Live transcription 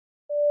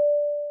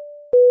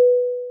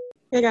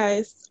Hey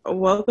guys,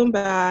 welcome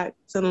back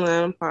to the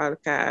Lamb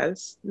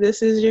Podcast.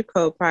 This is your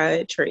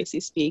co-pilot Tracy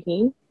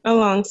speaking,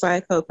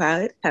 alongside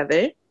co-pilot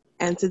Heather.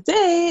 And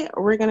today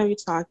we're going to be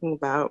talking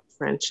about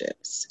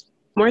friendships,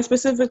 more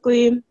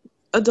specifically,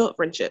 adult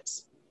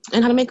friendships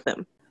and how to make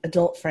them.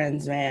 Adult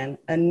friends, man,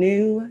 a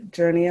new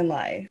journey in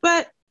life.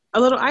 But a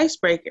little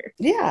icebreaker.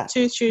 Yeah.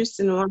 2 truths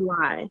and 1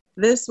 lie.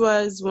 This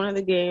was one of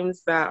the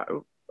games that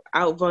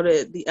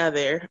outvoted the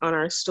other on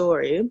our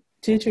story.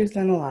 2 truths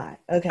and a lie.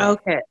 Okay.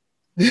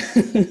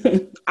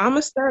 I'm going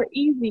to start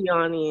easy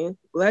on you.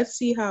 Let's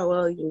see how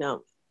well you know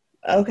me.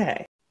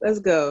 Okay. Let's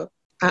go.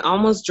 I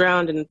almost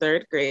drowned in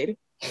 3rd grade.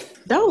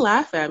 Don't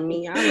laugh at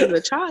me. I was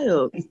a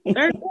child.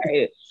 3rd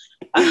grade.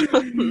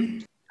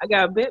 I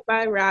got bit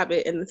by a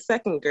rabbit in the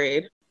 2nd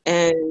grade,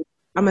 and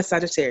I'm a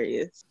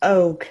Sagittarius.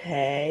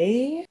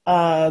 Okay.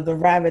 The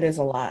rabbit is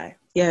a lie.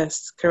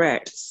 Yes,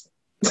 correct.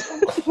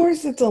 Of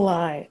course it's a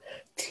lie.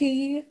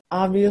 T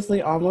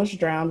obviously almost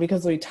drowned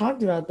because we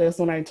talked about this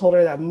when I told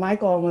her that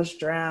Michael almost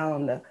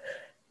drowned.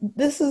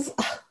 This is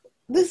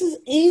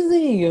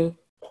easy.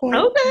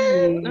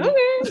 Okay.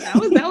 That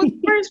was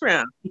the first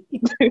round.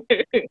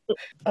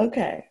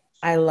 Okay.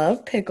 I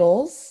love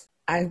pickles.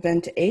 I've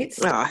been to 8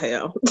 states. Oh,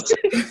 hell.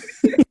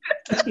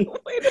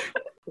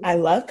 I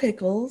love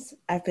pickles.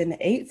 I've been to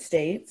 8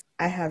 states.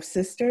 I have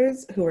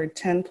sisters who are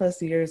 10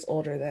 plus years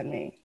older than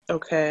me.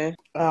 Okay.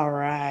 All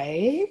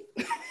right.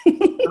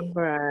 All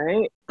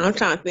right. I'm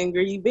trying to think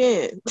where you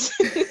been.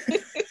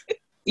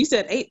 You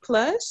said 8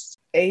 plus?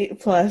 8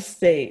 plus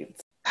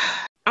states.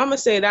 I'm going to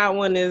say that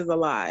one is a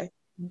lie.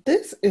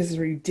 This is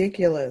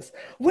ridiculous.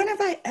 When have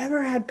I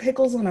ever had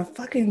pickles on a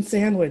fucking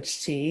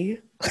sandwich, T?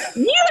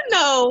 You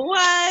know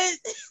what?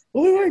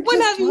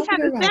 When have you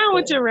had a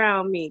sandwich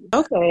around me?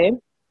 Okay.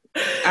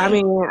 I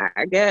mean,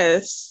 I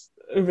guess.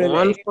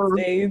 One from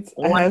states.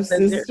 I have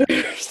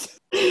sisters.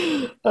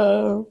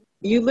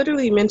 You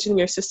literally mentioned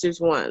your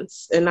sisters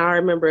once, and I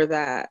remember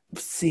that.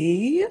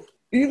 See?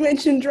 You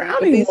mentioned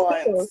drowning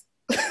once.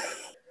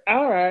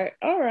 All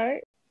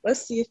right.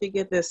 Let's see if you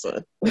get this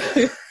one.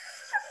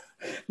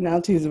 Now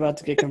T's about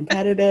to get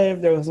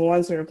competitive. There was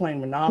once we were playing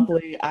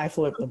Monopoly. I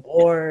flipped the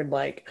board.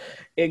 Like,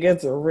 it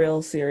gets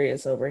real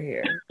serious over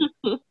here.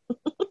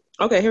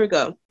 Okay, here we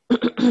go.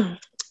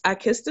 I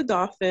kissed a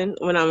dolphin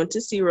when I went to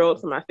SeaWorld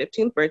for my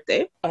 15th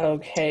birthday.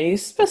 Okay,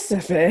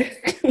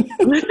 specific.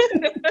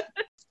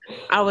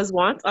 I was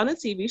once on a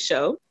TV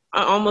show.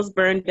 I almost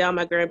burned down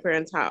my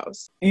grandparents'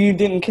 house. You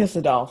didn't kiss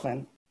a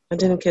dolphin. I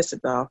didn't kiss a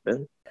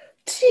dolphin.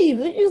 Gee,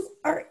 these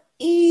are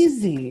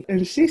easy.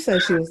 And she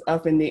said she was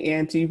up in the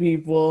ante,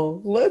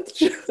 people. Let's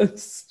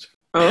just...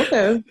 Oh,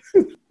 okay.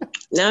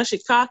 Now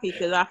she's cocky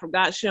because I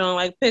forgot she don't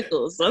like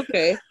pickles.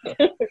 Okay.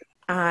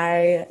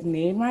 I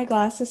need my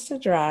glasses to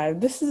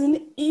drive. This is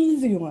an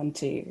easy one,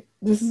 T.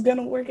 This is going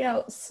to work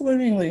out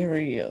swimmingly for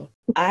you.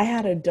 I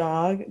had a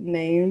dog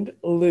named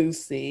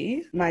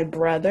Lucy. My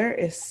brother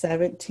is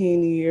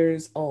 17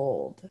 years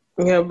old.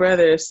 Your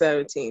brother is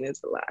 17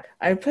 is a lie.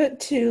 I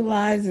put 2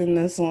 lies in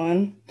this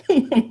one.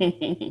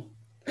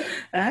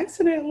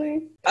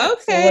 Accidentally.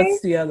 Okay. So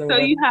what's the other one?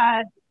 So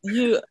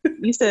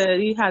you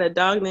said you had a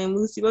dog named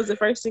Lucy. What was the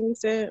first thing you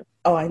said?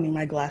 Oh, I need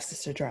my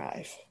glasses to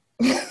drive.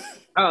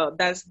 Oh,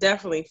 that's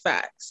definitely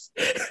facts.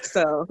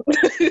 So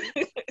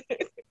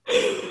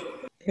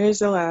here's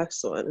the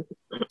last one.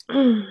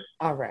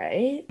 All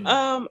right.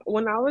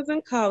 When I was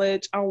in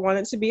college, I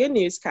wanted to be a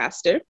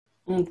newscaster.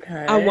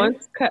 Okay. I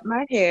once cut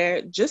my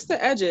hair, just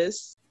the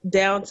edges,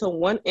 down to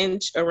 1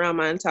 inch around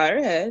my entire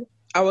head.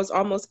 I was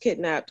almost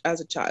kidnapped as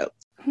a child.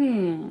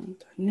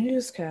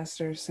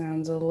 Newscaster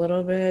sounds a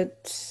little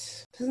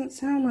bit... Doesn't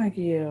sound like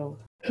you.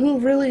 Who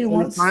really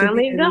wants to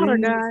be a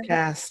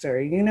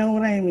newscaster? You know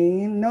what I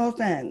mean? No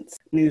offense.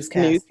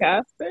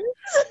 Newscaster?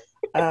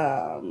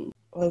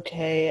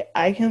 Okay,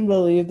 I can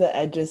believe the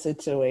edges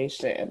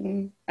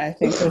situation. I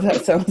think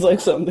that sounds like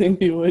something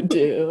you would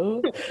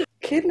do.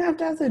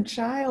 Kidnapped as a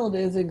child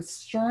is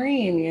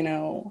extreme, you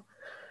know.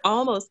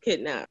 Almost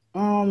kidnapped.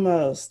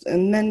 Almost.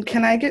 And then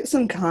can I get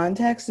some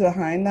context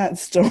behind that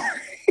story?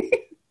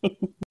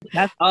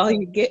 That's all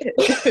you get.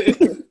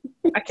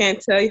 I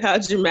can't tell you how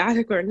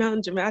dramatic or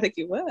non-dramatic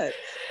it was.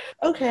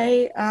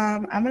 Okay,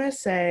 I'm going to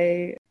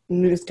say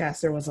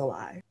newscaster was a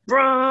lie.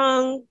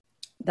 Wrong.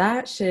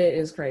 That shit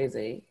is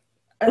crazy.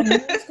 A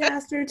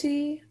newscaster,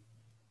 T?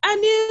 A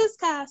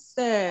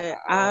newscaster.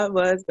 I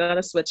was going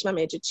to switch my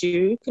major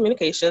to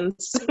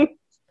communications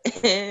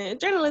and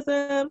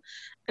journalism,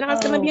 and I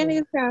was going to be a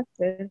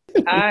newscaster.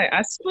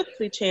 I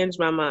swiftly changed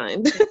my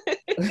mind.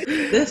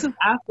 This is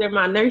after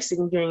my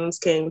nursing dreams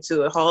came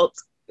to a halt.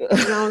 And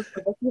I was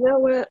like, you know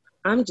what?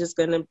 I'm just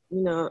going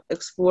to,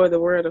 explore the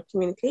world of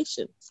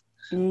communications.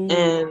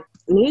 And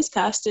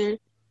newscaster,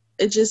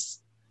 the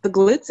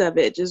glitz of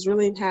it just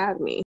really had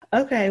me.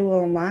 Okay,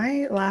 well,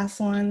 my last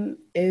one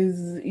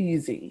is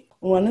easy.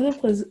 One of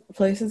the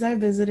places I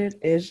visited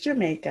is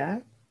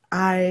Jamaica.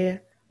 I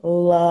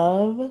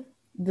love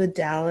the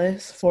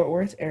Dallas-Fort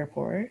Worth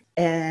airport,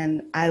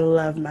 and I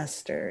love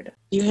mustard.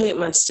 You hate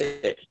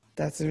mustard.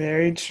 That's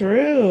very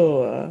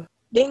true.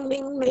 Ding,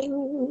 ding,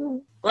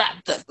 ding.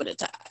 Wrapped up with a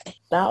tie.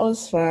 That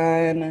was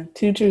fun.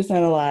 2 truths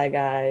and a lie,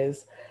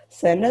 guys.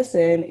 Send us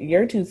in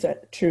your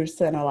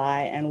truths and a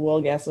lie, and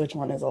we'll guess which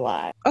one is a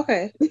lie.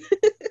 Okay.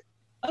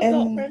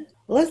 Adult And friend.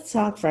 let's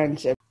talk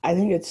friendship. I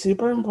think it's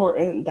super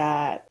important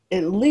that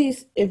at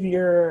least if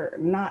you're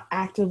not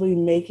actively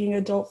making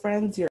adult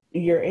friends,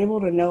 you're able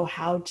to know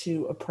how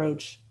to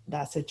approach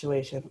that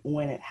situation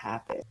when it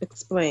happens.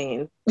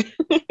 Explain.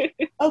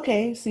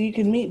 Okay, so you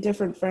can meet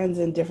different friends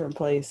in different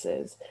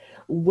places.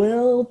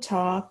 We'll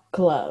talk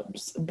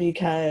clubs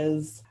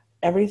because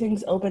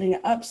everything's opening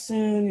up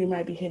soon. You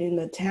might be hitting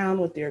the town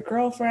with your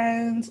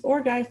girlfriends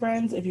or guy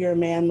friends if you're a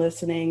man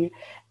listening,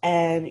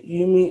 and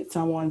you meet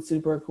someone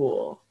super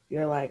cool.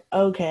 You're like,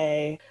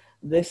 okay,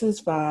 this is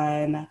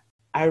fun.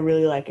 I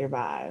really like your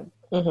vibe.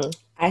 Mm-hmm.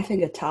 I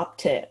think a top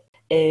tip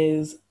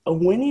is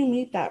when you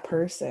meet that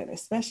person,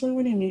 especially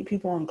when you meet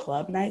people on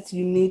club nights,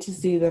 you need to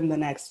see them the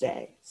next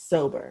day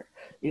sober.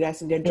 You guys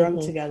can get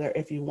drunk together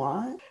if you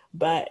want,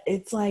 but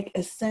it's like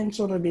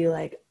essential to be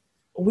like,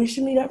 we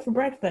should meet up for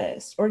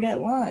breakfast or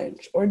get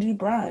lunch or do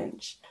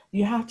brunch.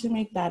 You have to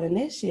make that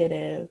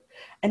initiative.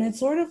 And it's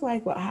sort of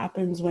like what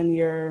happens when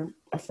you're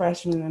a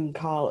freshman in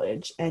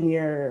college and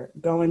you're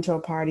going to a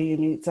party, you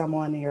meet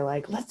someone and you're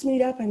like, let's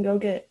meet up and go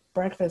get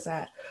breakfast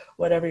at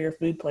whatever your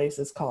food place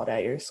is called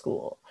at your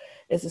school.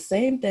 It's the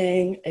same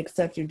thing,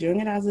 except you're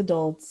doing it as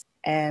adults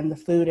and the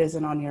food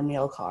isn't on your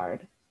meal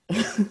card.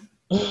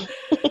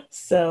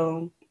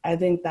 So I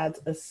think that's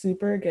a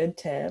super good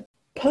tip.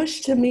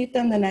 Push to meet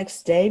them the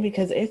next day,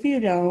 because if you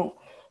don't,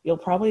 you'll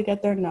probably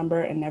get their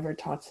number and never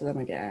talk to them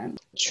again.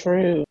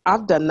 True.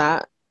 I've done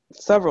that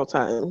several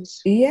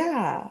times.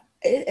 Yeah.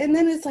 And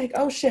then it's like,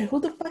 oh shit, who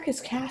the fuck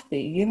is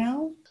Kathy, you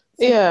know?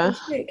 It's Yeah. like,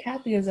 oh shit,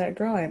 Kathy is that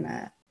girl I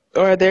met.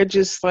 Or they're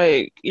just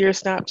like your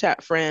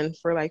Snapchat friend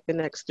for like the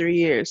next 3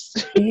 years.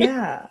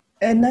 Yeah.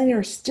 And then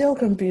you're still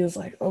confused,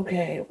 like,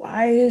 okay,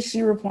 why is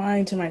she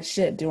replying to my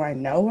shit? Do I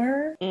know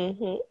her?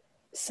 Mm-hmm.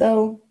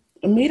 So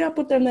meet up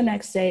with them the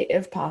next day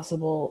if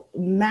possible.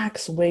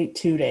 Max wait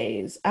 2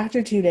 days.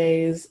 After 2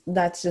 days,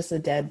 that's just a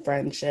dead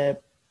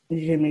friendship.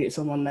 You can meet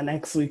someone the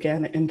next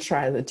weekend and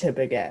try the tip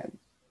again.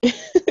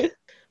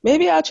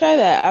 Maybe I'll try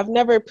that. I've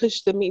never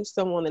pushed to meet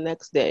someone the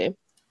next day.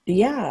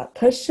 Yeah,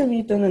 push to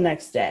meet them the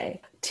next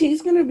day.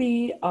 T's gonna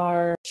be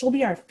she'll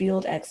be our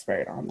field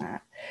expert on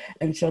that,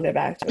 and she'll get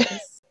back to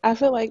us. I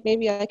feel like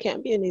maybe I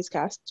can't be a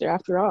newscaster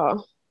after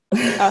all.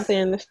 Out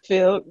there in the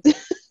field.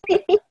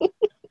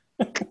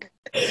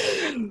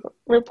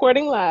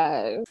 Reporting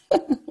live.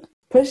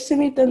 Push to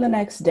meet them the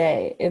next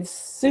day. It's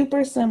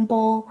super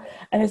simple,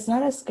 and it's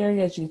not as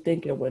scary as you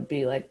think it would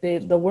be. Like the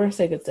worst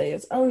they could say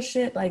is, oh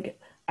shit, like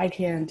I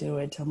can't do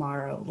it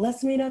tomorrow.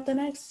 Let's meet up the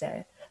next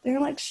day. They're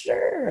like,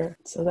 sure.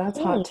 So that's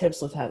hot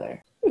tips with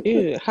Heather.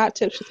 Ew, hot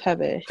tips with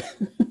Heather.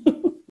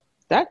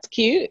 That's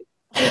cute.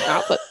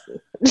 What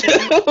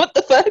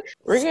the fuck?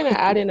 We're gonna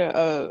add in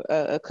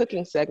a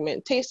cooking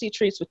segment. Tasty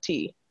treats with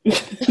tea. Because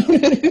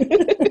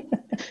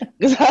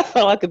I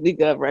feel like it'd be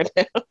good right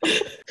now.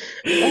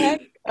 The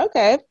heck?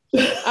 Okay.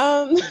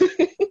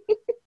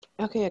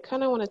 Okay, I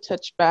kind of want to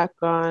touch back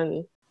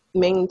on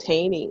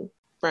maintaining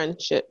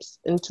friendships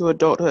into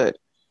adulthood.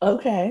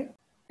 Okay.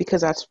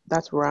 Because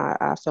that's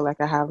where I feel like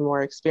I have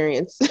more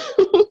experience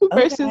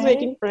versus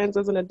making friends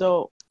as an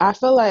adult. I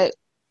feel like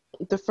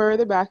the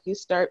further back you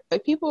start,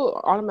 like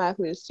people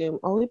automatically assume,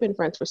 oh, we've been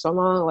friends for so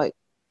long, like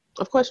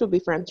of course we'll be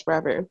friends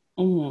forever.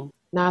 Mm-hmm.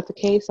 Not the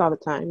case all the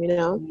time, you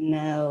know?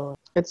 No.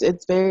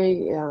 It's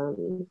very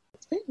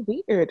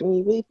weird when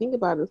you really think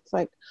about it. It's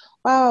like,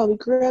 wow, we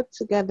grew up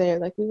together,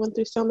 like we went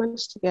through so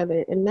much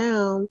together, and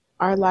now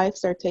our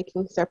lives are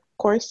taking separate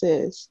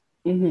courses.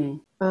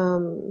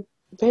 Mm-hmm.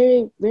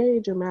 Very, very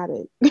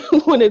dramatic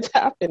when it's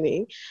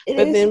happening.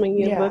 Then when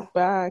you look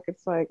back,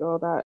 it's like, oh,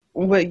 that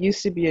what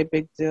used to be a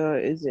big deal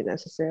isn't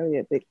necessarily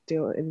a big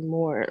deal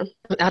anymore.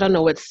 I don't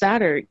know what's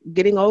sadder,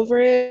 getting over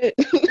it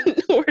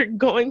or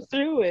going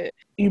through it.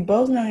 You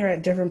both know you're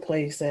at different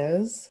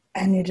places,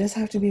 and you just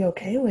have to be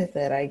okay with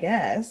it, I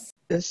guess.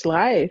 It's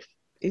life.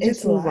 You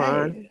just move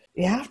on.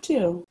 You have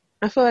to.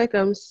 I feel like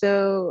I'm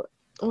so,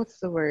 what's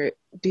the word?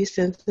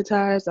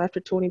 Desensitized after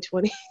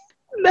 2020.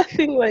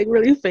 Nothing like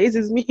really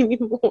phases me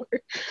anymore.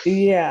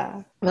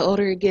 Yeah. The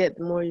older you get,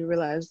 the more you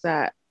realize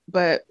that.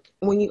 But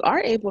when you are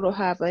able to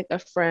have like a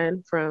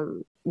friend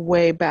from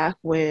way back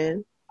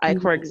when,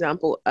 like for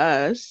example,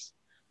 us,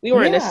 we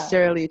weren't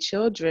necessarily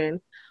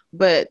children,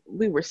 but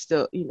we were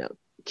still,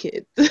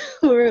 kids.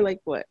 We were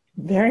like what?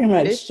 Very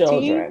much 15?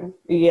 Children.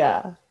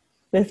 Yeah.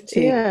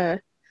 15. Yeah.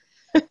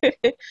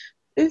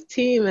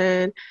 15,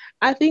 man.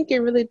 I think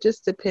it really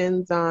just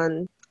depends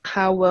on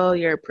how well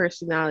your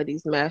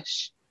personalities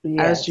mesh.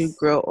 Yes. As you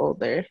grow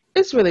older.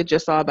 It's really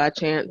just all by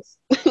chance.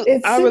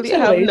 It's I really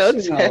have no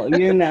situational,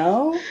 you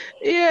know?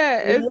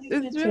 Yeah,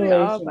 it's really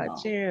all by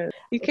chance.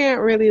 You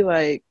can't really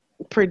like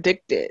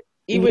predict it.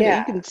 Even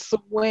you can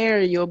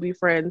swear you'll be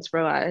friends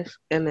for life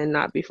and then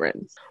not be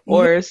friends.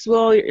 Or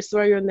swear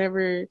you'll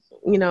never,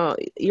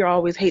 you'll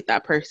always hate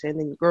that person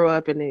and you grow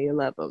up and then you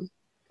love them.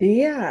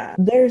 Yeah,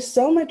 there's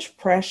so much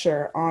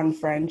pressure on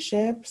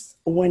friendships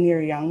when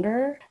you're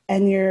younger,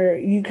 and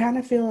you kind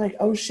of feel like,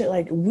 oh shit,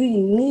 like we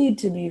need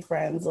to be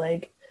friends,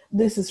 like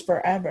this is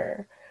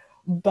forever.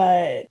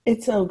 But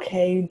it's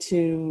okay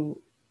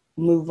to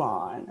move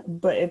on,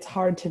 but it's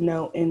hard to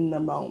know in the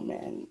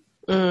moment.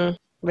 Mm,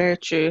 very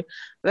true.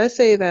 Let's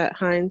say that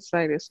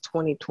hindsight is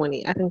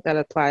 2020. I think that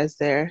applies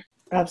there.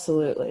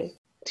 Absolutely.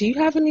 Do you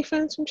have any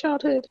friends from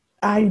childhood?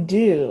 I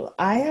do.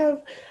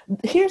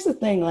 Here's the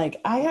thing,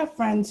 like, I have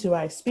friends who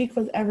I speak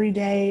with every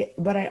day,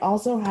 but I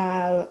also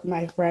have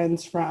my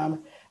friends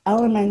from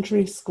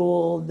elementary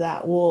school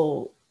that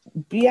will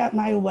be at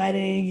my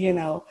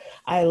wedding.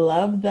 I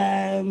love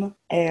them,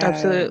 and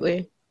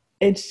Absolutely.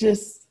 it's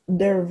just,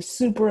 they're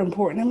super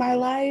important in my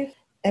life.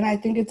 And I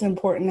think it's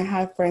important to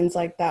have friends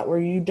like that where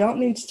you don't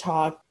need to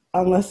talk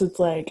unless it's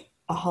like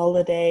a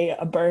holiday,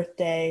 a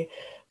birthday,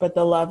 but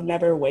the love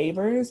never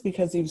wavers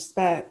because you've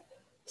spent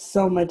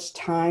so much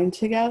time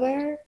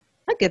together.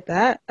 I get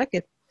that. I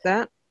get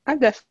that. I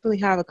definitely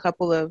have a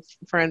couple of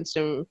friends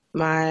from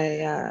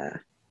my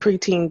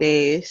preteen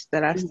days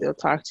that I still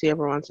talk to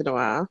every once in a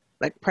while,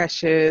 like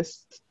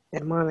Precious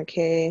and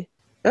Monica.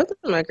 Those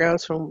are my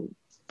girls from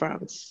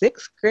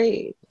sixth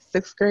grade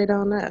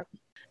on up.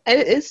 And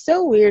it's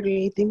so weird when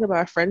you think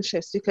about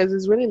friendships because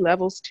there's really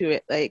levels to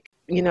it. Like,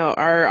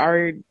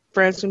 our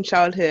friends from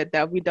childhood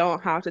that we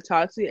don't have to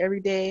talk to every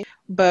day,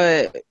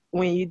 but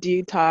when you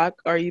do talk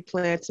or you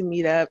plan to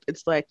meet up,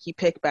 it's like you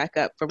pick back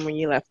up from when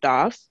you left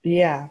off.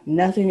 Yeah,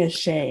 nothing has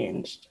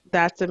changed.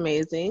 That's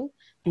amazing.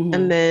 Hmm.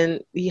 And then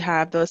you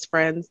have those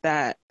friends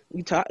that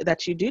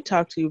you do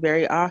talk to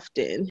very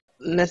often.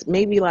 And that's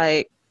maybe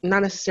like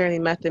not necessarily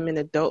met them in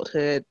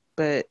adulthood,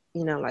 but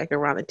like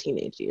around the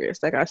teenage years.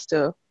 Like I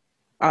still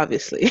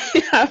obviously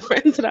have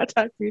friends that I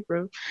talk to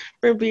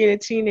from being a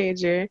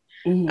teenager.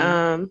 Hmm.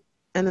 Um,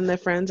 and then the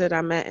friends that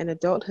I met in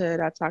adulthood,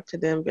 I talk to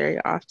them very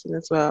often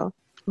as well.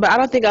 But I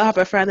don't think I'll have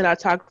a friend that I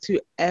talk to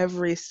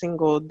every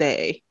single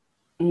day.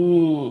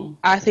 Mm.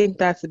 I think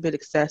that's a bit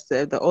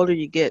excessive. The older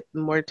you get, the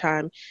more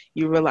time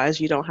you realize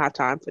you don't have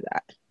time for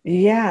that.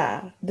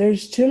 Yeah,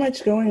 there's too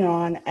much going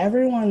on.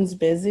 Everyone's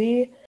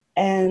busy,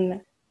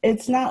 and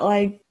it's not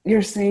like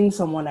you're seeing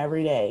someone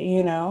every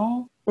day?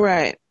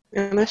 Right.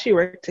 Unless you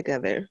work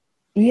together.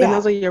 Then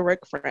those Yeah. are your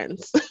work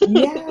friends.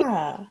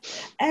 Yeah.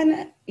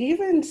 And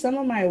even some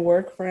of my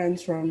work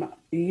friends from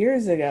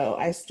years ago,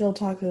 I still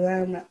talk to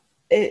them.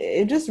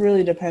 It just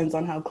really depends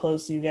on how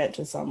close you get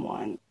to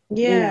someone,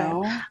 you Yeah.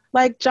 know?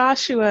 Like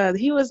Joshua,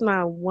 he was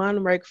my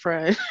one work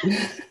friend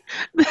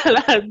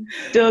that I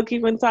still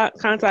keep in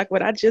contact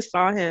with. I just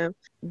saw him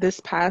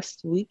this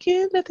past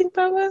weekend, I think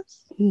that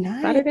was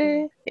Nice.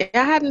 Saturday. Yeah,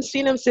 I hadn't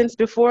seen him since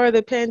before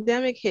the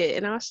pandemic hit.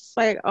 And I was just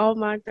like, oh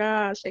my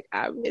gosh, like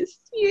I miss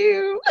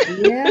you.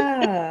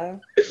 Yeah.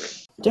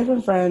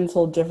 Different friends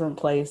hold different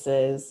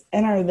places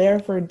and are there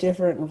for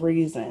different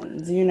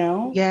reasons?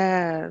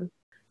 Yeah.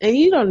 And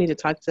you don't need to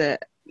talk to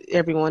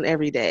everyone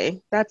every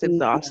day. That's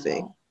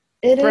exhausting. No,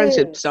 it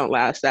Friendships is. don't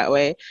last that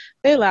way.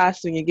 They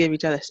last when you give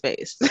each other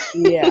space.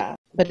 Yeah.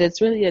 But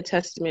it's really a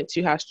testament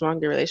to how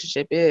strong your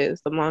relationship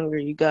is the longer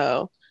you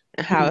go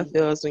and how it Mhm.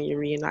 feels when you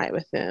reunite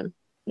with them.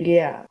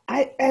 Yeah.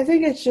 I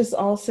think it's just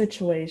all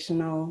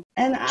situational.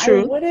 And I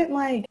True. wouldn't,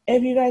 like,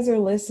 if you guys are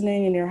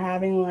listening and you're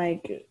having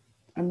like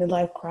a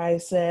midlife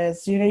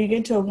crisis, you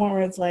get to a point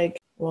where it's like,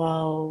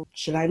 well,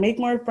 should I make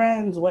more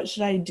friends? What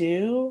should I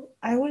do?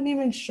 I wouldn't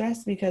even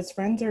stress because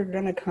friends are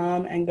going to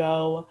come and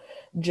go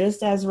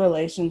just as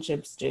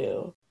relationships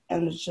do.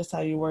 And it's just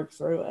how you work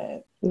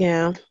through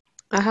Yeah.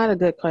 I had a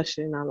good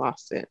question and I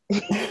lost it.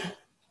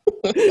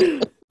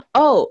 it.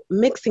 Oh,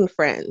 mixing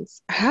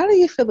friends. How do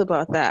you feel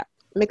about that?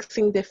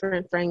 Mixing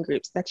different friend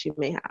groups that you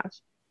may have.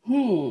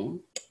 Hmm.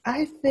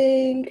 I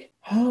think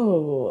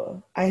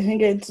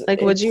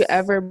Like, would you it's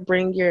ever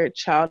bring your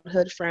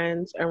childhood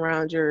friends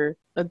around your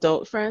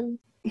adult friends?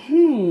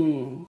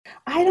 hmm.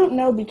 I don't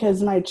know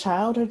because my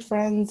childhood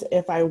friends,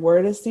 if I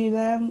were to see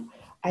them,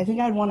 I think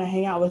I'd want to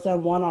hang out with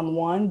them one on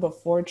one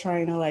before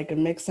trying to like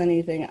mix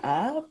anything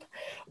up.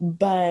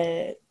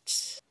 But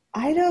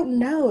I don't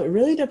know. It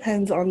really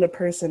depends on the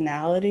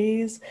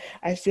personalities.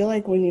 I feel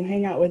like when you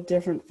hang out with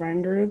different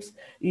friend groups,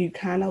 you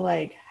kind of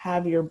like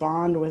have your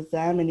bond with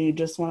them and you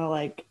just want to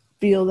like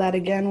feel that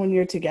again when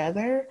you're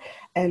together.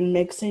 And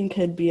mixing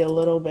could be a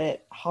little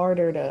bit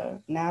harder to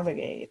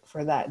navigate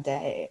for that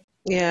day.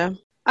 Yeah.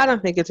 I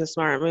don't think it's a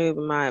smart move,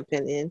 in my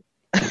opinion.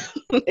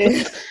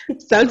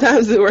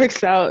 Sometimes it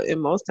works out,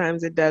 and most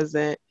times it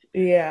doesn't,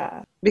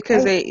 Yeah.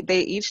 because I,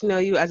 they each know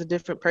you as a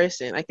different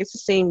person. Like it's the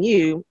same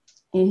you,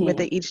 but mhm.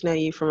 they each know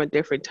you from a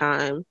different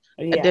time,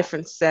 a Yeah.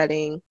 different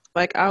setting.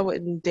 Like I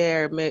wouldn't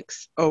dare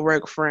mix a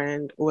work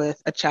friend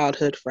with a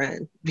childhood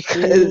friend Mhm.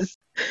 because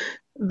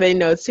they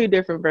know two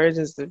different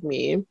versions of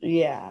me,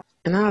 Yeah.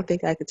 and I don't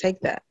think I could take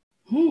that.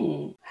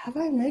 Have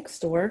I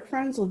mixed work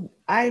friends with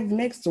I've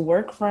mixed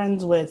work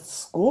friends with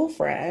school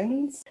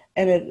friends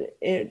and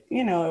it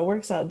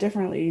works out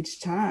differently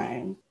each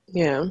time.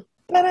 Yeah.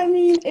 But I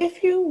mean,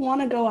 if you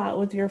want to go out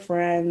with your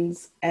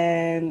friends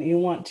and you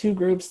want two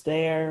groups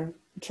there,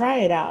 try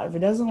it out. If it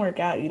doesn't work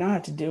out, you don't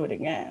have to do it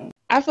again.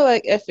 I feel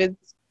like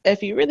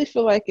if you really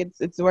feel like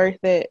it's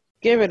worth it,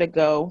 give it a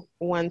go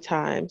one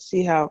time,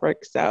 see how it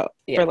works out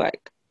for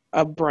like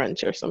a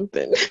brunch or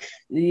something.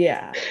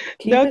 Yeah.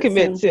 Keep Don't it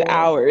commit to simple.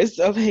 hours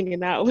of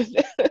hanging out with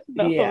the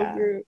whole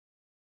group.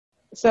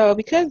 So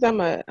because I'm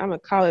a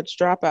college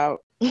dropout.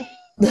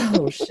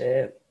 Oh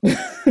shit.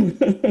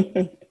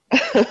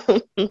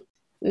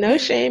 No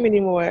shame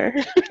anymore.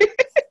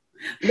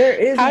 There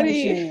is no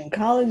shame.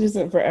 College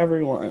isn't for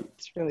everyone.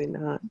 It's really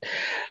not.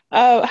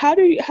 How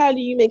do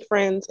you make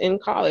friends in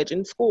college,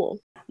 in school?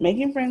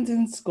 Making friends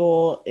in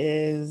school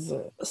is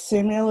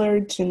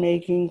similar to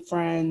making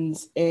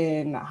friends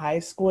in high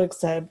school,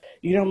 except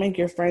you don't make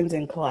your friends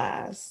in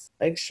class.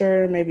 Like,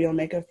 sure, maybe you'll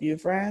make a few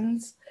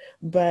friends,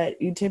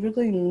 but you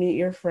typically meet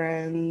your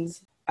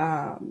friends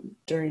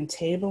during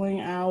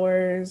tabling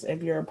hours.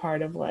 If you're a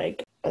part of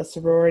like a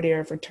sorority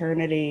or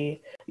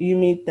fraternity, you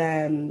meet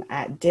them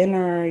at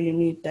dinner, you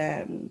meet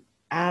them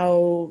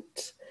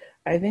out.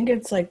 I think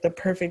it's like the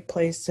perfect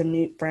place to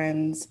meet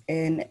friends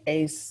in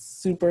a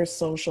super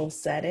social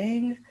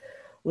setting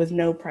with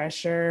no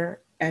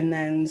pressure. And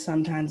then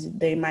sometimes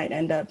they might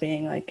end up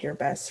being like your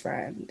best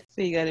friend.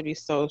 So you got to be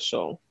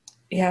social.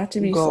 You have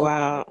to be go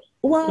out.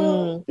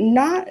 Well,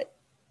 not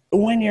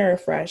when you're a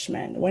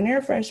freshman. When you're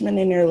a freshman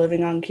and you're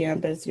living on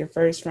campus, your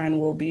first friend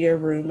will be your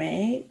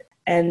roommate.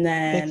 And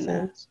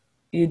then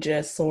you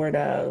just sort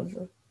of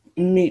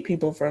meet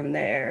people from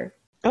there.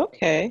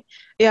 Okay.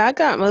 Yeah, I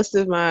got most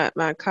of my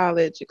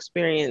college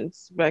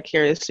experience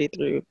vicariously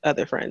through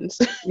other friends.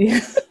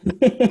 Yeah.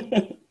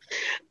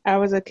 I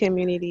was a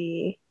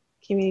community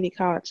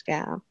college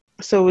gal.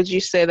 So would you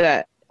say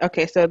that,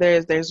 okay, so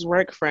there's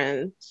work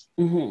friends,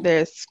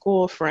 there's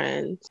school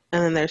friends,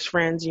 and then there's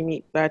friends you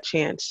meet by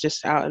chance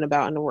just out and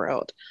about in the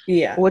world.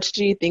 Yeah. Which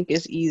do you think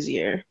is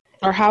easier?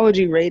 Or how would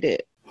you rate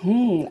it?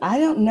 I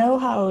don't know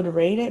how I would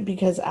rate it,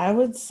 because I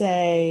would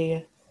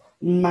say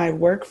my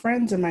work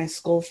friends and my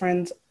school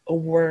friends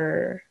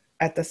were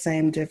at the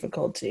same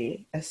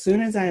difficulty. As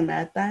soon as I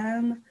met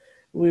them,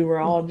 we were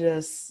all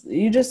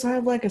you just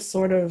have like a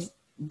sort of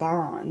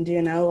bond,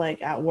 you know,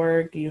 like at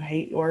work, you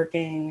hate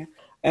working.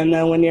 And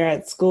then when you're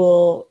at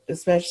school,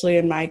 especially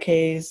in my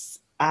case,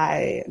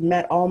 I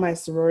met all my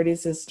sorority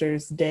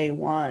sisters day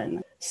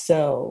one.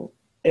 So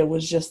it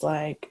was just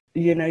like,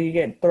 you know, you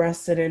get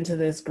thrusted into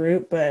this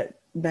group, but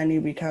then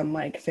you become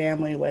like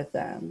family with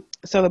them.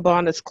 So the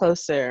bond is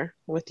closer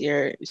with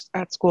your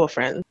at school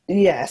friends.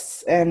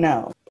 Yes and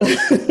no.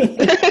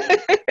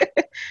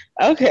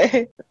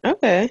 Okay.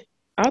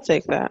 I'll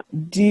take that.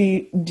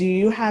 Do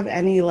you have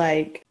any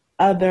like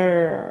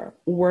other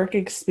work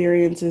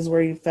experiences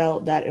where you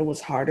felt that it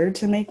was harder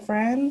to make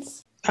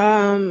friends?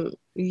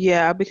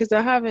 Yeah, because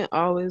I haven't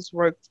always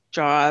worked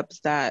jobs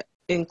that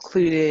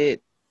included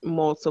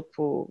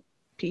multiple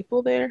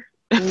people there,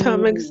 if that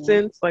makes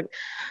sense. Like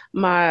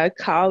my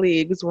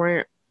colleagues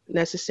weren't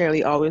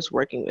necessarily always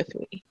working with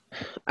me.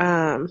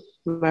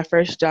 My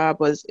first job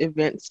was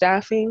event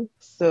staffing,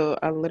 so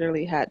I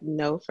literally had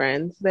no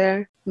friends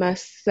there. My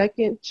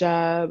second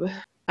job,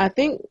 I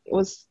think,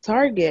 was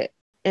Target.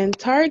 And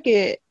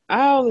Target,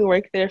 I only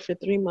worked there for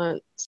 3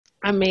 months.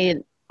 I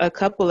made a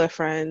couple of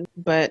friends,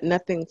 but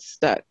nothing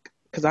stuck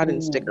because I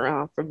didn't stick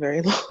around for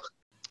very long.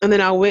 And then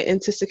I went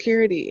into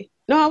security.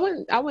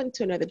 No, I went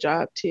to another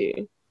job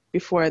too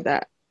before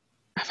that.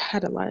 I've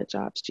had a lot of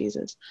jobs,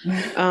 Jesus.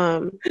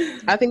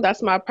 I think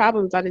that's my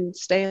problems. I didn't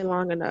stay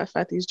long enough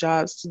at these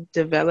jobs to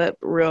develop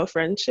real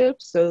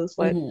friendships. So it's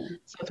like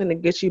something to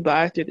get you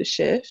by through the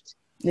shift.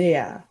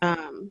 Yeah.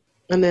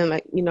 And then,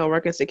 like, you know,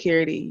 working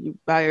security, you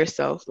by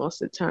yourself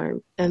most of the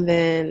time. And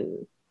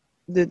then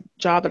the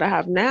job that I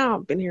have now,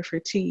 I've been here for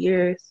 2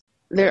 years.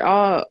 They're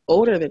all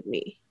older than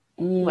me,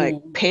 like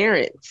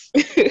parents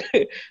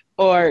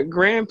or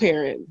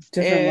grandparents.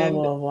 Different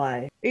level of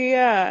life.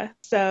 Yeah.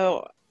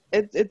 So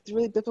it's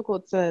really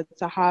difficult to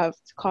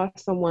call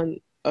someone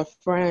a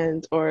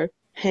friend or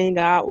hang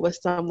out with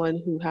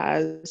someone who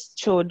has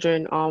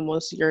children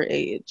almost your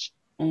age.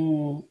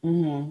 So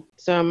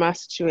in my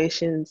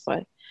situations,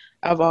 like,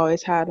 I've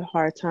always had a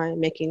hard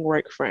time making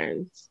work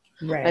friends.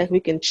 Right. Like,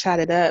 we can chat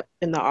it up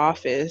in the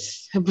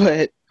office,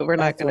 but we're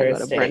not going to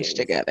go to brunch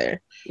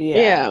together.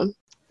 Yeah.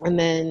 And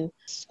then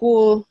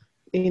school,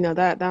 you know,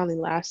 that only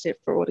lasted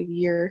for a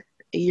year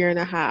and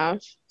a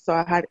half. So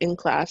I had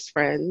in-class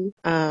friends.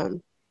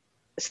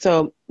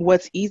 So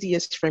what's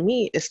easiest for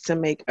me is to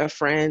make a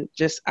friend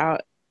just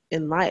out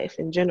in life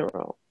in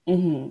general,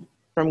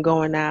 from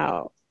going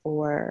out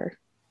or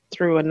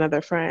through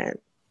another friend.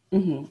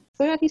 So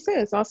like you said,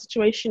 it's all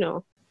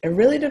situational. It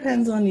really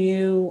depends on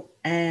you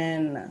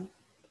and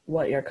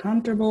what you're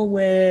comfortable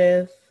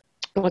with.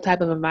 What type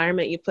of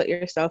environment you put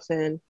yourself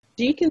in.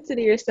 Do you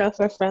consider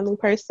yourself a friendly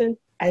person?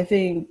 I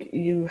think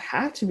you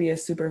have to be a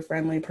super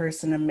friendly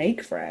person to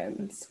make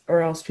friends,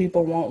 or else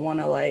people won't want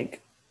to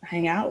like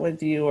hang out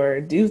with you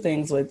or do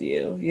things with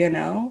you, you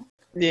know?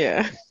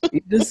 Yeah.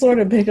 You just sort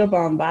of pick up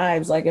on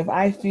vibes. Like if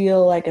I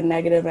feel like a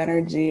negative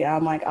energy,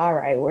 I'm like, all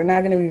right, we're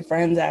not going to be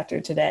friends after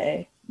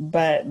today,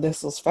 but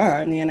this was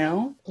fun, you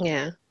know?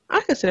 Yeah.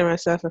 I consider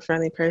myself a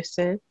friendly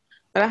person,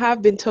 but I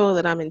have been told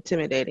that I'm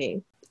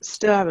intimidating.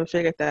 Still haven't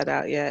figured that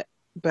out yet.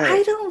 I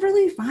But don't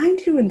really find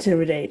you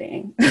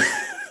intimidating.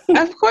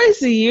 of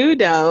course you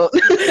don't.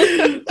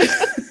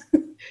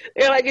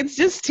 You're like, it's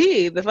just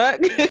tea, the fuck?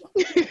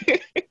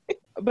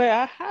 But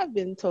I have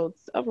been told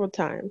several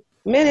times,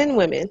 men and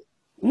women.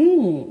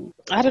 Mm,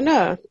 I don't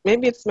know.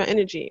 Maybe it's my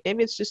energy.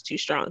 Maybe it's just too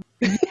strong.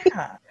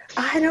 yeah,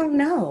 I don't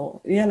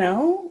know, you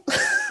know?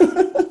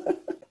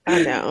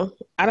 I know.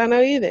 I don't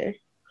know either.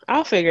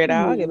 I'll figure it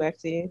out. I'll get Hmm. back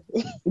to you.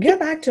 Get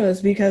back to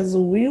us because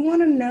we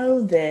want to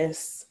know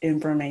this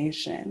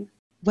information.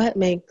 What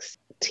makes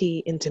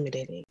tea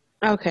intimidating?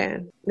 Okay,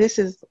 this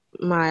is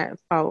my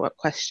follow-up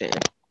question.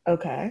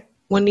 Okay.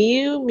 When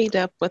you meet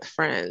up with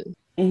friends,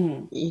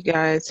 Mm-hmm. you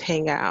guys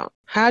hang out.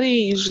 How do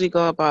you usually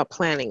go about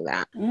planning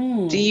that? Do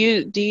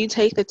Mm. you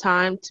take the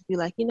time to be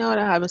like, you know what,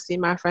 I haven't seen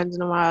my friends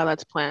in a while,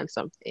 let's plan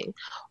something?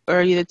 Or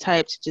are you the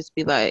type to just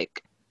be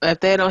like,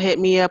 if they don't hit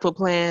me up with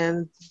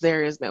plans,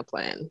 there is no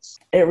plans?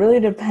 It really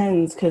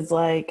depends because,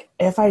 like,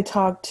 if I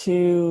talk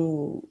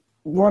to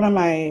one of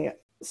my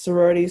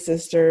sorority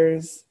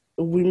sisters,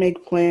 we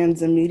make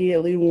plans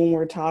immediately when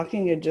we're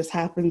talking. It just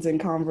happens in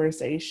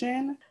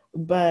conversation.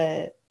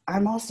 But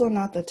I'm also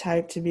not the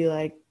type to be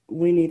like,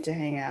 we need to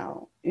hang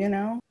out, you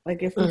know?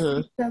 Like, if we see Mm-hmm.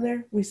 each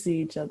other, we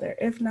see each other.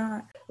 If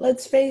not,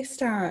 let's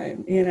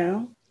FaceTime, you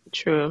know?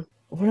 True.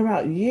 What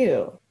about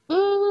you?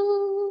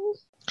 Mm,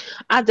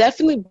 I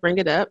definitely bring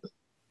it up.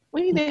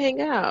 We need to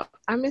hang out.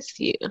 I miss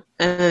you.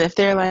 And if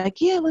they're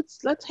like, yeah,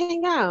 let's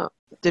hang out,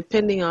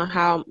 depending on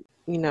how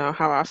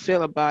how I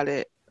feel about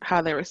it,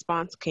 how their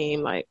response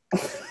came, like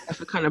if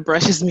it kind of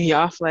brushes me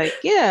off, like,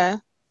 yeah,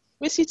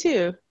 miss you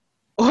too.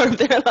 Or if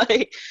they're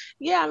like,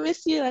 yeah, I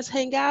miss you, let's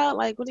hang out,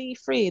 like, when are you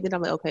free? Then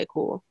I'm like, okay,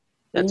 cool.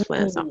 Let's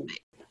plan Mm. something.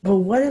 But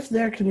what if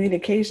their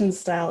communication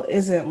style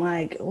isn't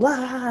like,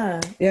 la,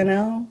 you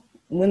know?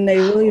 When they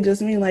really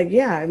just mean like,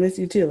 yeah, I miss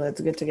you too. Let's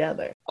get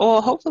together.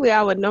 Or hopefully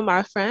I would know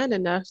my friend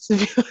enough to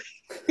be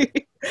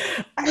like,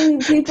 I mean,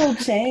 people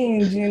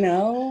change, you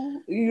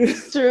know? You,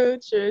 true,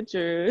 true,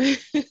 true.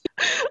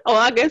 Well,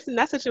 I guess in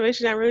that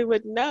situation, I really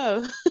wouldn't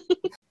know.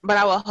 But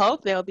I will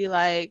hope they'll be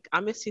like, I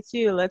miss you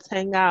too. Let's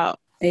hang out.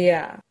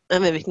 yeah.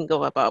 And then we can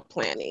go about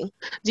planning.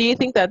 Do you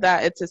think that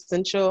it's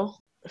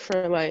essential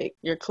for like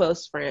your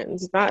close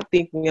friends? Not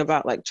thinking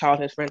about like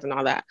childhood friends and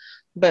all that,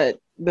 but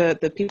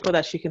the people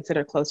that you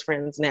consider close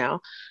friends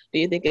now. Do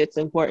you think it's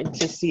important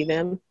to see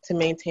them to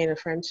maintain a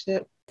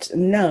friendship?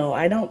 No,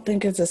 I don't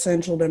think it's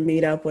essential to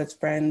meet up with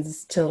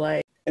friends to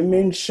like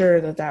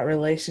ensure that that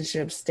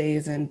relationship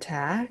stays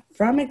intact.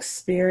 From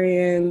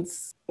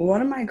experience,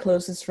 one of my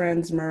closest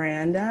friends,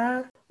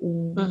 Miranda, we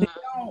Mm-hmm.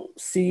 don't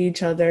see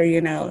each other.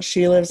 You know,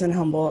 she lives in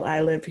Humboldt, I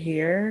live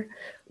here,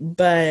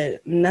 but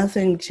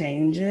nothing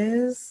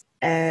changes.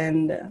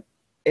 And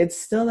it's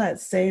still that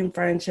same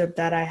friendship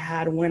that I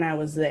had when I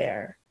was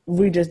there.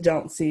 We just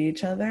don't see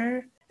each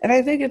other. And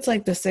I think it's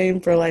like the same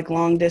for like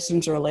long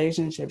distance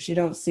relationships. You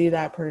don't see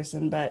that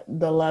person, but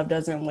the love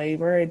doesn't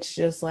waver. It's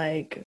just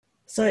like,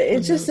 so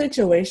it's just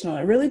Mm-hmm.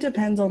 situational. It really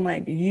depends on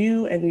like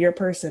you and your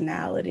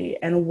personality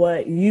and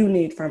what you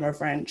need from a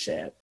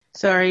friendship.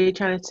 So are you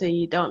trying to say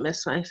you don't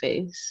miss my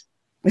face?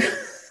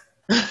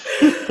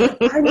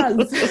 I'm not,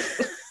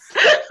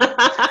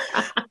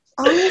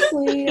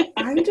 honestly,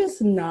 I'm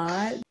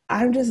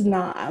just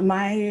not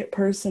my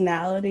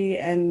personality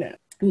and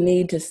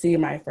need to see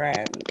my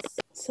friends.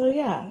 So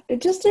yeah,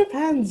 it just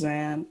depends,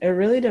 man. It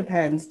really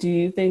depends. Do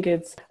you think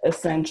it's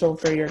essential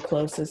for your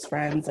closest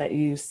friends that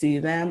you see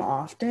them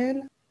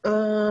often?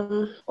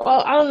 Well,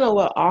 I don't know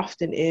what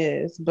often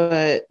is,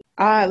 but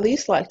I at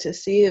least like to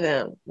see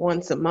them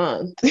once a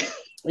month. Is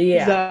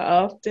Yeah. that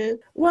often?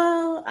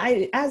 Well,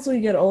 I as we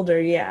get older,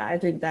 yeah, I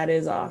think that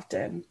is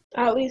often.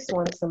 At least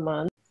once a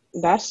month.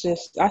 That's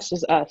just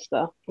us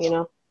though, you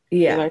know.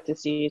 We Yeah. like to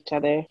see each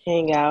other,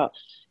 hang out.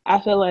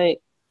 I feel like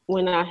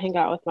when I hang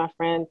out with my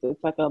friends,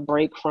 it's like a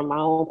break from my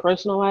own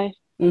personal life,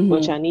 which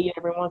Mm-hmm. I need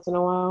every once in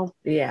a while.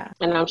 Yeah.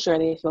 And I'm sure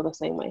they feel the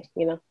same way,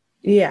 you know.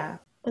 Yeah.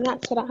 And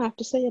that's what I have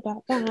to say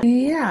about that.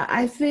 Yeah,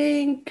 I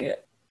think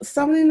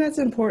something that's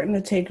important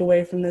to take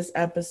away from this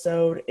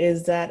episode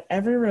is that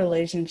every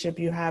relationship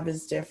you have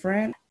is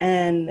different.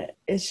 And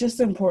it's just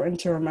important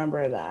to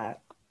remember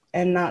that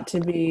and not to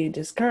be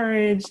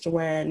discouraged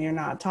when you're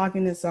not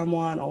talking to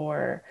someone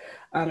or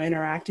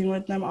interacting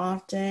with them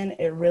often.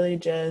 It really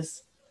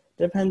just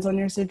depends on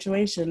your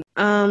situation.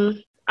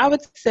 I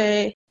would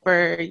say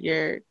for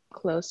your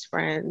close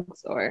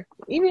friends or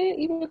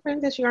even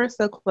friends that you aren't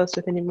so close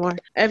with anymore,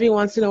 every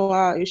once in a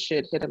while you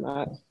should hit them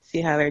up,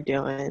 see how they're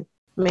doing.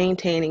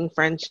 Maintaining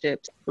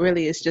friendships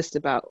really is just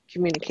about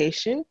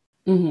communication.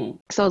 Mm-hmm.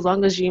 So as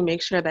long as you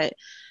make sure that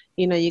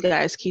you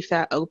guys keep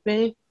that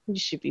open, you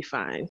should be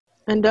fine.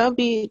 And don't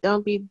be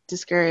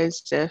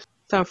discouraged if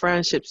some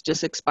friendships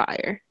just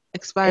expire.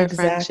 Expired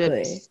Exactly.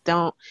 friendships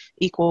don't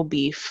equal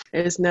beef.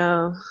 There's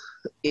no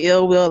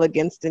ill will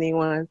against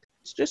anyone.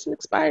 It's just an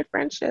expired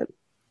friendship.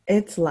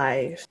 It's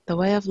life. The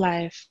way of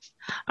life.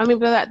 I mean,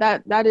 but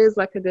that is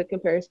like a good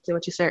comparison to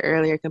what you said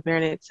earlier,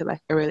 comparing it to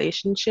like a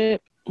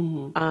relationship.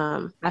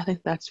 Mm-hmm. I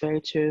think that's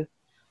very true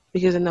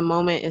because in the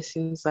moment it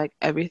seems like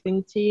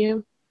everything to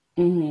you,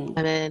 Mm-hmm.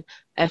 and then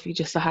if you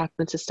just so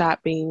happen to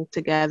stop being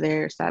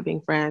together, stop being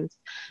friends,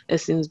 it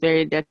seems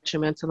very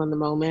detrimental in the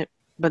moment.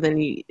 But then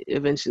you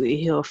eventually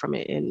heal from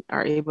it and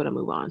are able to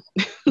move on.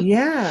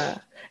 Yeah,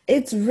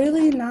 it's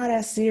really not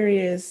as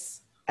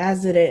serious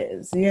as it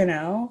is, you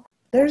know?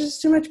 There's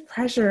just too much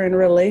pressure in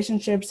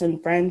relationships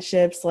and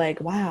friendships.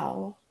 Like,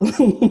 wow.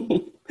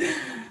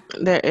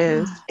 There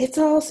is. It's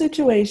all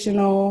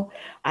situational.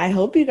 I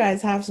hope you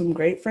guys have some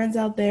great friends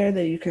out there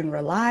that you can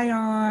rely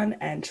on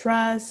and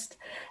trust.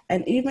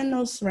 And even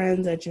those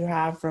friends that you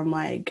have from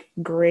like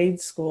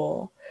grade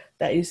school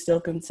that you still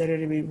consider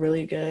to be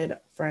really good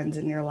friends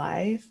in your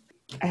life.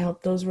 I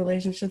hope those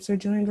relationships are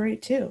doing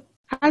great too.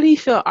 How do you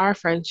feel our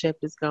friendship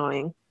is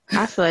going?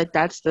 I feel like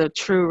that's the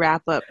true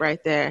wrap up right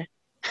there.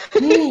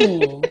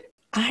 Hmm.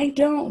 I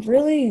don't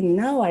really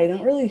know. I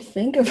don't really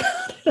think about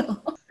it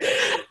all.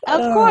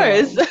 Of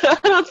course. I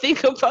don't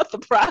think about the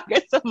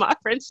progress of my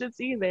friendships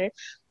either,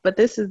 but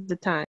this is the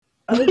time.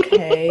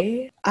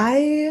 Okay.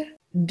 I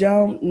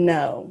don't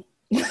know.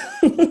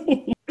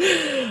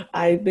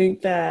 I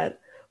think that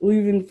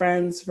we've been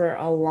friends for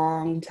a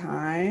long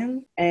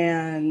time,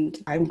 and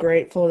I'm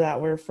grateful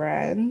that we're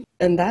friends.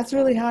 And that's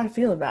really how I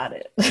feel about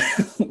it.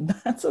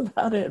 That's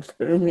about it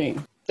for me.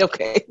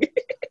 Okay.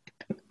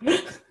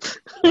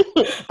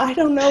 I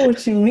don't know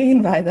what you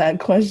mean by that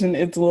question.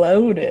 It's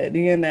loaded,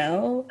 you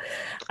know?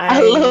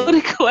 A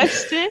loaded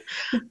question.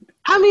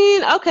 I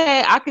mean,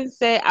 okay, I can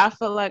say I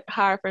feel like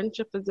how our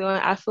friendship is going.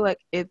 I feel like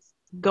it's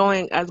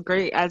going as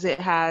great as it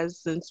has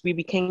since we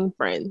became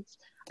friends.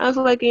 I don't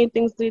feel like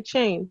anything's to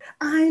change.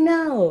 I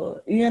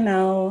know, you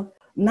know,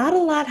 not a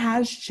lot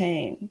has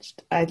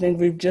changed. I think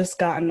we've just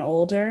gotten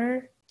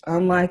older.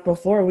 Unlike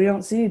before, we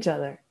don't see each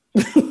other.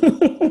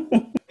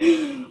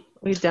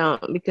 We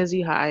don't because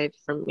you hide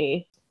from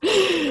me.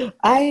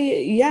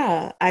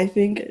 I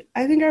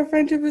think our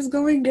friendship is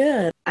going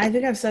good. I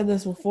think I've said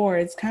this before.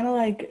 It's kind of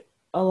like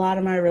a lot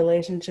of my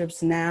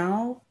relationships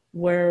now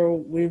where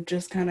we've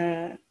just kind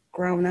of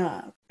grown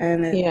up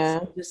and it's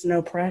Yeah. just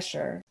no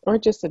pressure. We're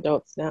just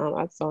adults now.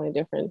 That's the only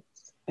difference.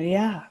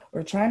 Yeah,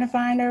 we're trying to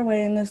find our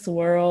way in this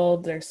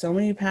world. There's so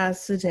many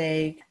paths to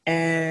take,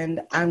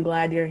 and I'm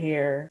glad you're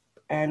here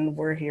and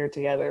we're here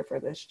together for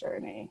this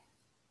journey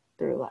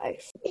through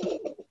life.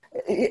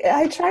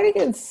 I try to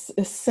get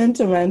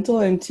sentimental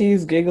and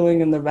T's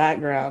giggling in the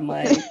background.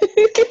 Like,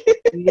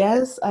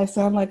 yes, I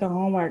sound like a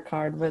Hallmark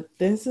card, but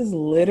this is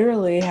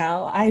literally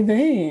how I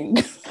think.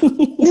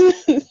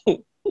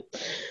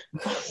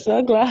 I'm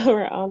so glad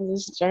we're on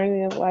this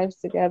journey of life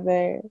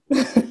together.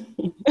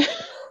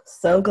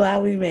 So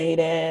glad we made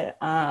it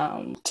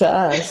to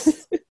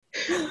us.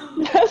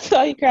 That's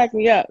how you crack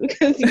me up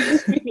because you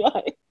just be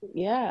like,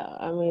 yeah,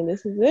 I mean,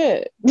 this is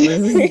it.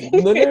 This is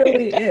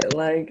literally it.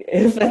 Like,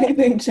 if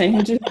anything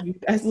changes, you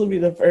guys will be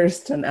the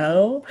first to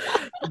know.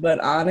 But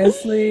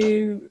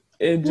honestly,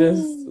 it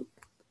just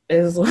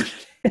is what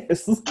it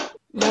is.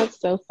 That's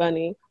so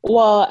funny.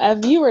 Well,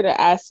 if you were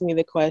to ask me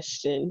the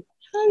question,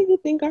 how do you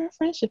think our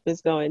friendship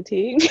is going,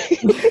 T?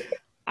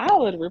 I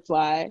would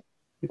reply,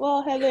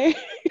 well, Heather,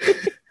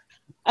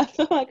 I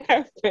feel like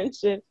our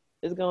friendship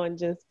is going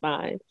just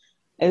fine.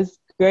 It's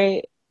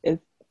great.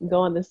 It's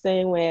going the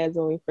same way as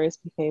when we first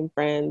became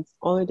friends.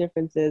 Only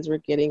difference is we're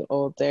getting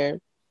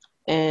older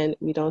and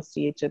we don't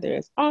see each other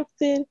as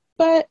often.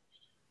 But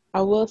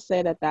I will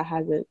say that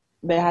hasn't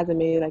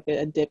made like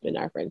a dip in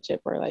our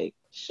friendship or like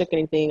shook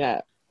anything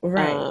up.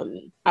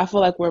 Right. I feel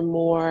like we're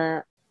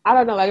more, I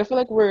don't know, like I feel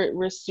like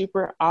we're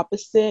super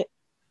opposite,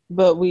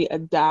 but we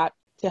adapt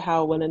to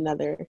how one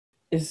another.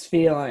 Is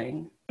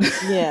feeling.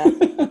 Yeah.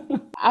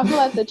 I feel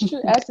like the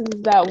true essence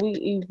is that we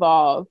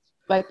evolve.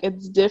 Like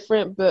it's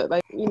different, but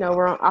like, you know,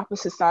 we're on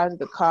opposite sides of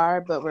the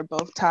car, but we're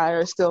both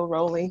tires still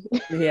rolling.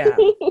 Yeah.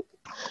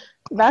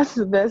 That's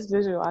the best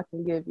visual I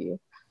can give you.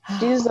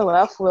 She's the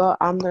left wheel,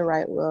 I'm the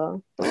right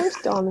wheel. But we're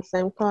still on the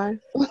same car.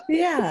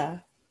 Yeah.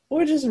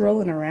 We're just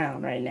rolling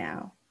around right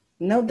now.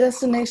 No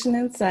destination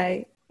in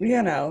sight.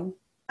 You know,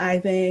 I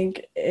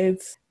think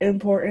it's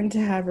important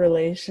to have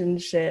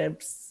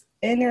relationships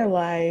in your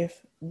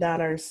life that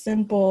are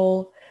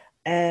simple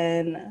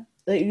and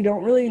that you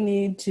don't really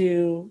need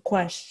to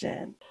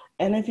question.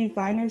 And if you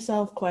find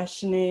yourself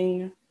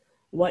questioning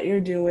what you're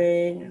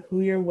doing,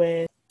 who you're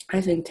with,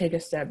 I think take a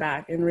step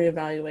back and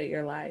reevaluate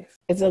your life.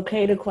 It's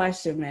okay to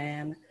question,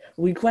 man.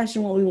 We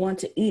question what we want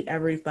to eat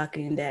every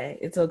fucking day.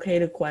 It's okay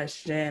to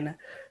question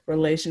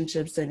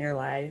relationships in your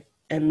life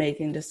and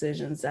making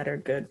decisions that are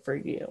good for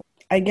you.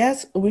 I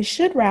guess we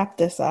should wrap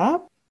this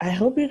up. I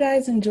hope you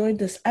guys enjoyed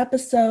this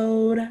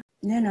episode.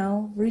 You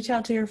know, reach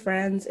out to your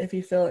friends if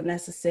you feel it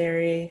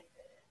necessary.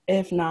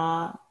 If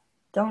not,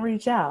 don't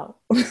reach out.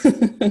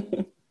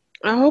 I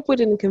hope we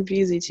didn't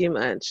confuse you too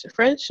much.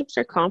 Friendships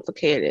are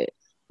complicated,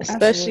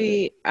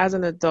 especially Absolutely. as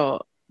an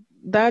adult.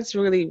 That's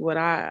really what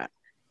I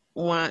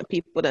want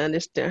people to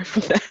understand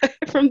from that.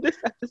 from this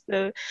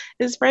episode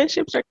is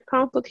friendships are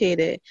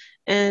complicated.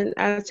 And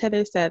as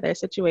Heather said, they're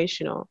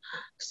situational.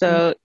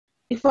 So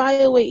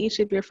evaluate each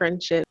of your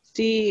friendships.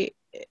 See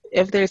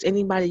if there's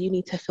anybody you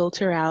need to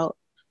filter out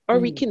or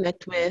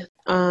reconnect with,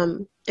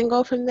 and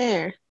go from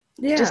there.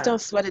 Yeah. Just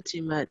don't sweat it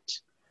too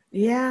much.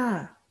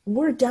 Yeah.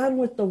 We're done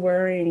with the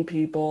worrying,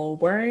 people.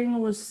 Worrying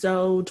was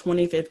so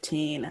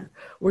 2015.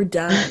 We're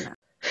done.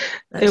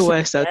 It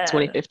was so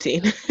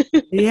 2015.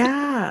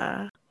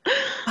 Yeah.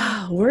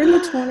 We're in the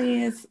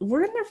 20s.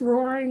 We're in the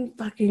roaring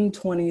fucking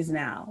 20s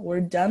now.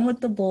 We're done with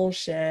the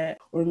bullshit.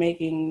 We're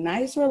making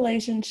nice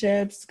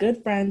relationships,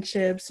 good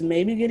friendships,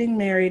 maybe getting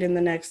married in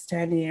the next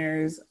 10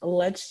 years.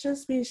 Let's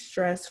just be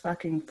stress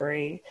fucking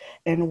free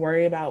and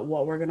worry about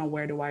what we're going to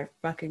wear to our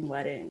fucking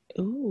wedding.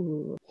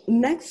 Ooh.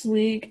 Next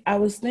week, I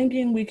was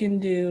thinking we can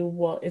do,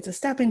 well, it's a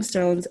Stepping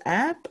Stones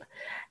app.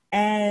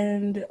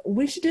 And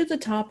we should do the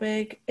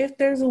topic, if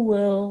there's a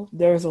will,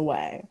 there's a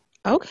way.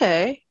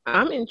 Okay,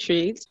 I'm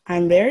intrigued.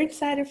 I'm very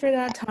excited for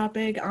that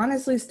topic.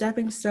 Honestly,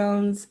 Stepping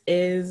Stones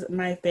is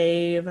my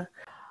fave.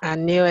 I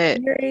knew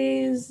it.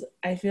 Series.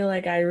 I feel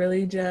like I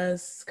really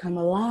just come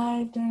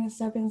alive during the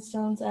Stepping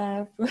Stones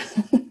app.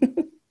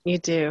 You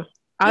do.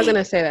 I was going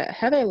to say that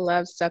Heather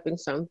loves Stepping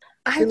Stones.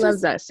 She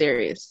loves that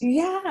series.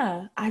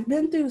 Yeah. I've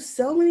been through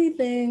so many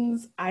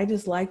things. I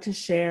just like to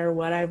share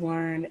what I've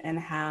learned and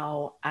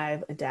how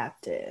I've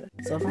adapted.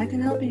 So if I can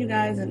help you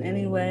guys in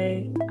any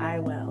way, I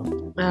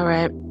will. All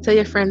right. Tell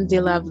your friends you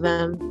love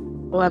them.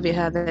 Love you,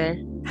 Heather.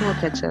 We'll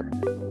catch up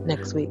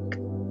next week.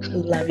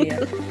 Love you.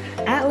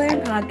 At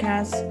Land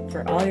Podcast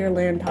for all your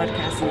Land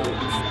Podcast needs.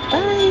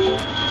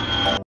 Bye.